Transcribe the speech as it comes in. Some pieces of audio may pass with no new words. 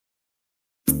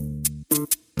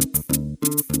Hello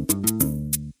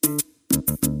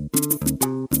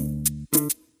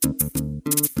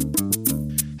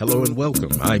and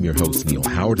welcome. I'm your host, Neil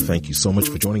Howard. Thank you so much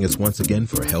for joining us once again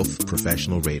for Health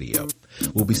Professional Radio.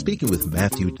 We'll be speaking with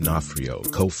Matthew D'Onofrio,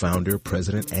 co-founder,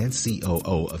 president, and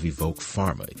COO of Evoke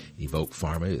Pharma. Evoke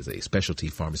Pharma is a specialty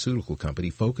pharmaceutical company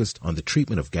focused on the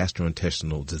treatment of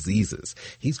gastrointestinal diseases.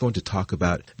 He's going to talk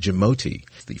about Gimote,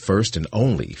 the first and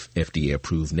only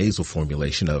FDA-approved nasal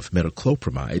formulation of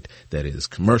metoclopramide that is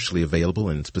commercially available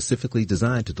and specifically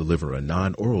designed to deliver a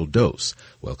non-oral dose.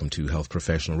 Welcome to Health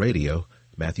Professional Radio,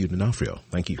 Matthew D'Onofrio.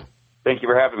 Thank you. Thank you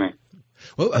for having me.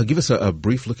 Well, give us a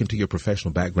brief look into your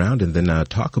professional background and then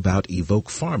talk about Evoke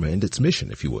Pharma and its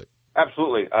mission, if you would.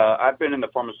 Absolutely. I've been in the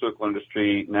pharmaceutical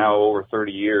industry now over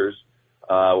 30 years,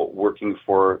 working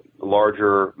for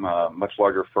larger, much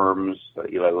larger firms,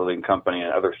 Eli Lilly and Company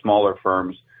and other smaller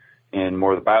firms in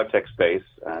more of the biotech space,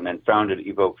 and then founded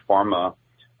Evoke Pharma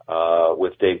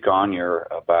with Dave Gagne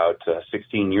about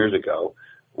 16 years ago,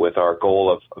 with our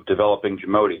goal of developing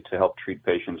Gimote to help treat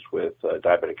patients with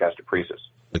diabetic gastroparesis.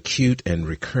 Acute and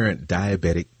recurrent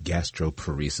diabetic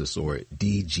gastroparesis, or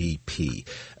DGP.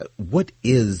 What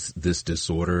is this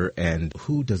disorder and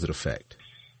who does it affect?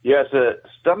 Yeah, it's a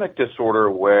stomach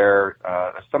disorder where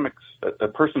a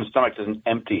person's stomach isn't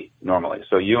empty normally.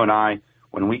 So you and I,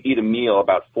 when we eat a meal,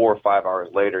 about 4 or 5 hours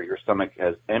later, your stomach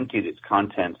has emptied its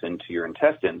contents into your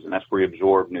intestines, and that's where you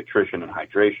absorb nutrition and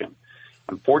hydration.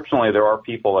 Unfortunately, there are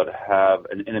people that have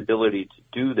an inability to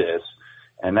do this,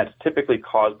 and that's typically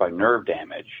caused by nerve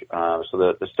damage. So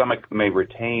the stomach may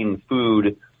retain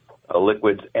food,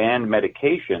 liquids, and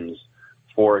medications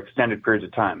for extended periods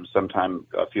of time, sometimes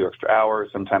a few extra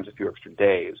hours, sometimes a few extra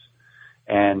days.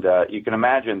 And you can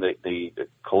imagine the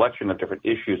collection of different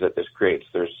issues that this creates.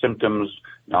 There's symptoms,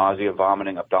 nausea,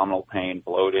 vomiting, abdominal pain,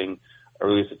 bloating,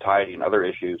 early satiety, and other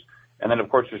issues. And then, of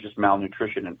course, there's just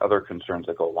malnutrition and other concerns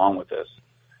that go along with this.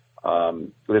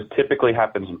 This typically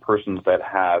happens in persons that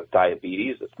have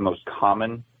diabetes. It's the most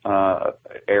common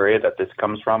area that this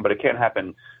comes from, but it can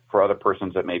happen for other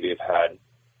persons that maybe have had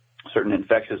certain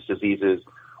infectious diseases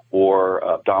or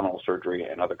abdominal surgery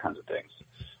and other kinds of things.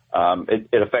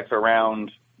 It affects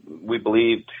around, we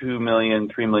believe, 2 million,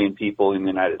 3 million people in the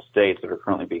United States that are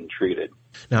currently being treated.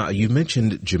 Now, you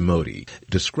mentioned Gimote.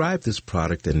 Describe this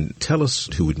product and tell us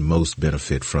who would most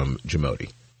benefit from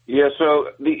Gimote. Yeah,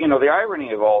 so the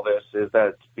irony of all this is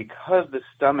that because the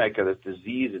stomach or this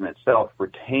disease in itself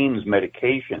retains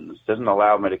medications, doesn't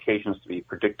allow medications to be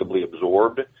predictably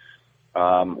absorbed,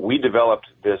 we developed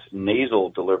this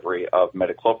nasal delivery of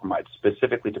metoclopramide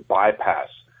specifically to bypass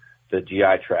the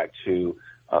GI tract to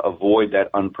avoid that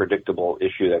unpredictable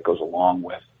issue that goes along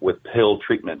with pill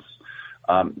treatments.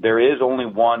 There is only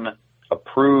one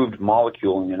approved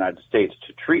molecule in the United States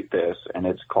to treat this, and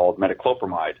it's called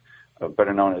metoclopramide,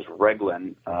 better known as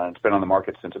Reglan. It's been on the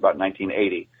market since about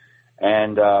 1980.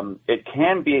 And it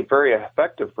can be very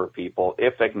effective for people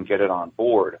if they can get it on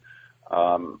board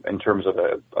in terms of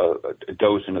a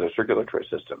dose into their circulatory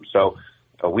system. So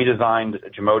we designed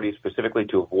Gimote specifically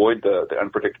to avoid the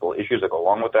unpredictable issues that go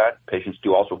along with that. Patients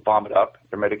do also vomit up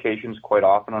their medications quite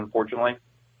often, unfortunately,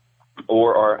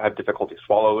 or have difficulty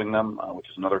swallowing them, which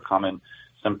is another common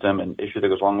symptom and issue that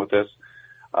goes along with this.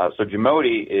 So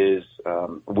Gimote is,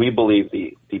 we believe,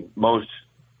 the most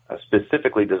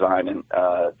specifically designed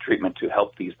treatment to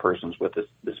help these persons with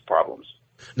these problems.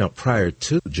 Now, prior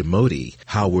to Gimote,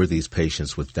 how were these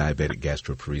patients with diabetic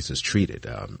gastroparesis treated?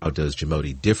 How does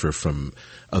Gimote differ from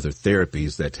other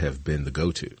therapies that have been the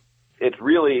go-to? It's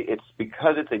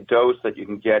because it's a dose that you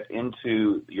can get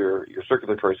into your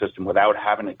circulatory system without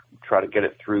having to try to get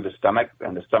it through the stomach,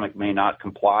 and the stomach may not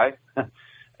comply.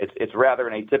 It's rather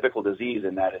an atypical disease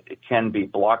in that it can be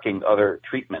blocking other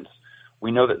treatments.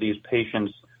 We know that these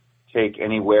patients take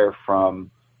anywhere from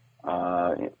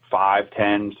 5,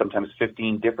 10, sometimes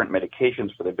 15 different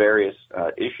medications for the various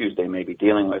issues they may be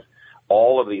dealing with.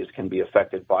 All of these can be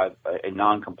affected by a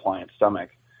non-compliant stomach.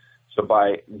 So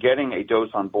by getting a dose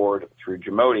on board through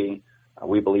Gimote,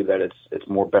 we believe that it's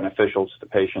more beneficial to the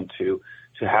patient to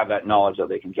have that knowledge that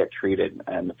they can get treated.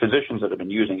 And the physicians that have been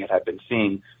using it have been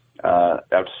seeing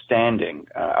outstanding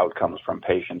outcomes from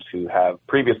patients who have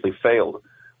previously failed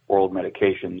oral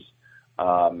medications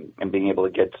and being able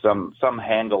to get some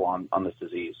handle on this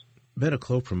disease.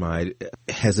 Metoclopramide,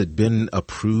 has it been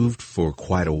approved for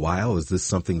quite a while? Is this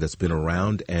something that's been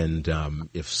around? And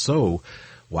if so,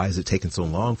 why is it taking so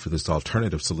long for this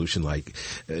alternative solution like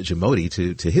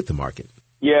Gimote to hit the market?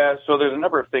 Yeah, so there's a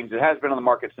number of things. It has been on the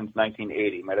market since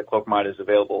 1980. Metoclopramide is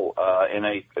available in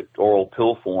a oral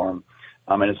pill form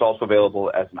And it's also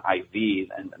available as an IV,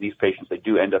 and these patients, they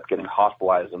do end up getting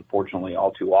hospitalized, unfortunately,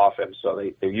 all too often. So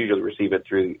they usually receive it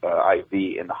through IV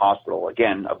in the hospital,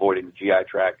 again, avoiding the GI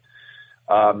tract.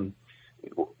 I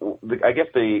guess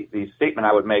the statement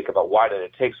I would make about why did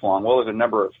it take so long, well, there's a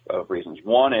number of reasons.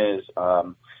 One is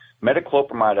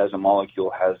metoclopramide as a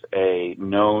molecule has a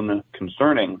known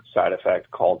concerning side effect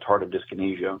called tardive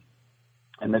dyskinesia.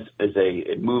 And this is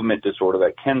a movement disorder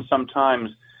that can sometimes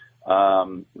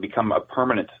become a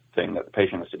permanent thing that the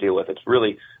patient has to deal with. It's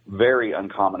really very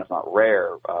uncommon, if not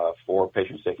rare, for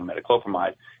patients taking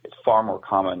metoclopramide. It's far more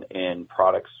common in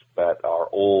products that are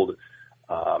old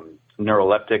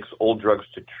neuroleptics, old drugs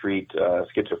to treat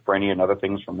schizophrenia and other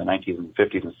things from the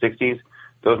 1950s and 60s.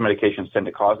 Those medications tend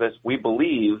to cause this. We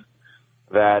believe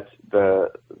that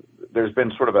there's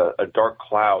been sort of a dark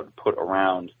cloud put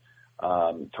around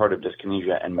tardive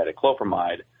dyskinesia and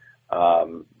metoclopramide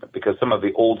because some of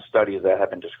the old studies that have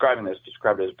been describing this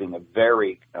described it as being a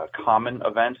very common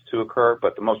event to occur,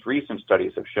 but the most recent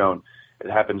studies have shown it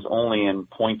happens only in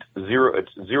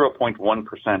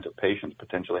 0.1% of patients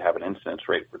potentially have an incidence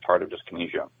rate for tardive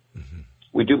dyskinesia. Mm-hmm.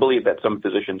 We do believe that some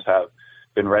physicians have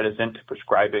been reticent to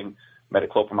prescribing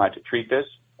metoclopramide to treat this.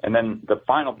 And then the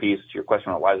final piece to your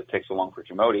question on why does it take so long for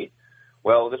Gimoti,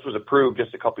 well, this was approved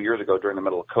just a couple years ago during the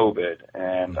middle of COVID,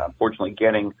 and unfortunately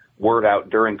getting word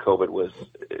out during COVID was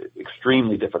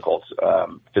extremely difficult.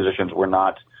 Physicians were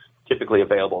not typically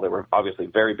available. They were obviously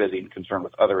very busy and concerned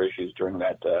with other issues during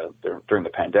the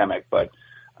pandemic. But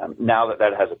now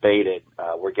that has abated,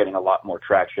 we're getting a lot more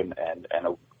traction and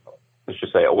let's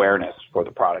just say awareness for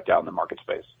the product out in the market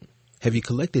space. Have you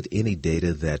collected any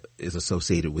data that is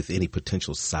associated with any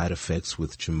potential side effects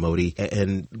with Gimoti?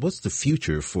 And what's the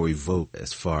future for Evoke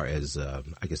as far as, I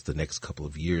guess, the next couple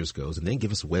of years goes? And then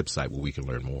give us a website where we can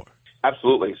learn more.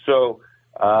 Absolutely. So,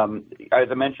 as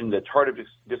I mentioned, the tardive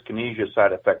dyskinesia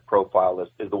side effect profile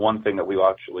is the one thing that we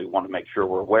actually want to make sure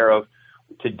we're aware of.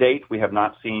 To date, we have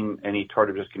not seen any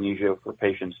tardive dyskinesia for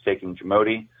patients taking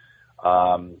Gimoti.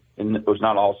 And it was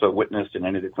not also witnessed in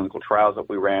any of the clinical trials that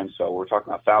we ran, so we're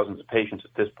talking about thousands of patients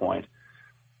at this point.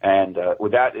 And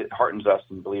with that, it heartens us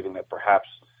in believing that perhaps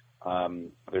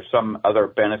there's some other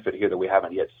benefit here that we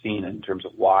haven't yet seen in terms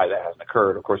of why that hasn't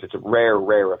occurred. Of course, it's a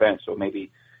rare event, so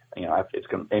maybe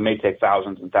it may take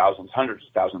thousands and thousands, hundreds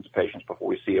of thousands of patients before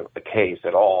we see a case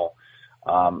at all.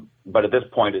 But at this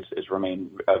point, it's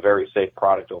remained a very safe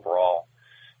product overall.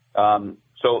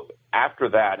 So after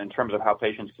that, in terms of how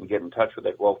patients can get in touch with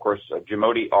it, well, of course,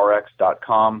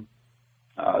 GimotiRx.com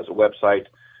is a website.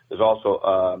 There's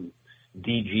also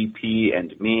DGP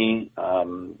and Me,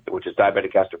 which is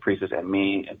Diabetic, Gastroparesis and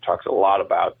Me, and talks a lot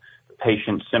about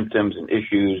patient symptoms and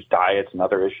issues, diets and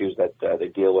other issues that they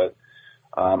deal with.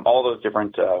 All those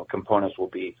different components will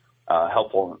be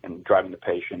helpful in driving the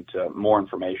patient more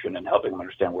information and helping them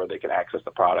understand where they can access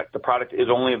the product. The product is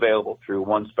only available through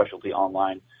one specialty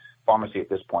online pharmacy at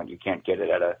this point. You can't get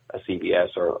it at a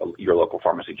CVS or your local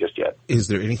pharmacy just yet. Is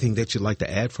there anything that you'd like to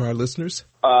add for our listeners?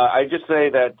 I just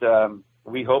say that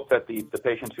we hope that the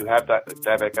patients who have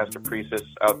diabetic gastroparesis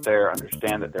out there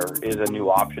understand that there is a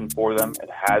new option for them. It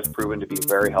has proven to be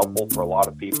very helpful for a lot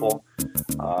of people.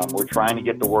 We're trying to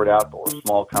get the word out, but we're a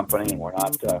small company and we're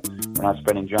not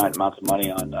spending giant amounts of money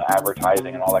on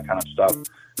advertising and all that kind of stuff.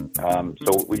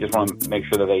 So we just want to make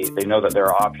sure that they know that there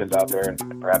are options out there and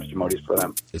perhaps Gimoti's for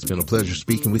them. It's been a pleasure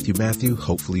speaking with you, Matthew.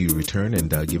 Hopefully you return and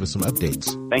give us some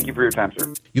updates. Thank you for your time,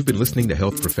 sir. You've been listening to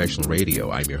Health Professional Radio.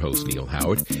 I'm your host, Neil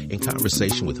Howard, in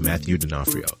conversation with Matthew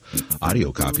D'Onofrio.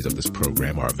 Audio copies of this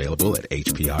program are available at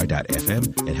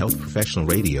hpr.fm and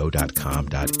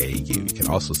healthprofessionalradio.com.au. You can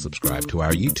also subscribe to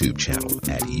our YouTube channel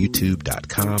at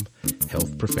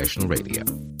youtube.com/Health Professional Radio.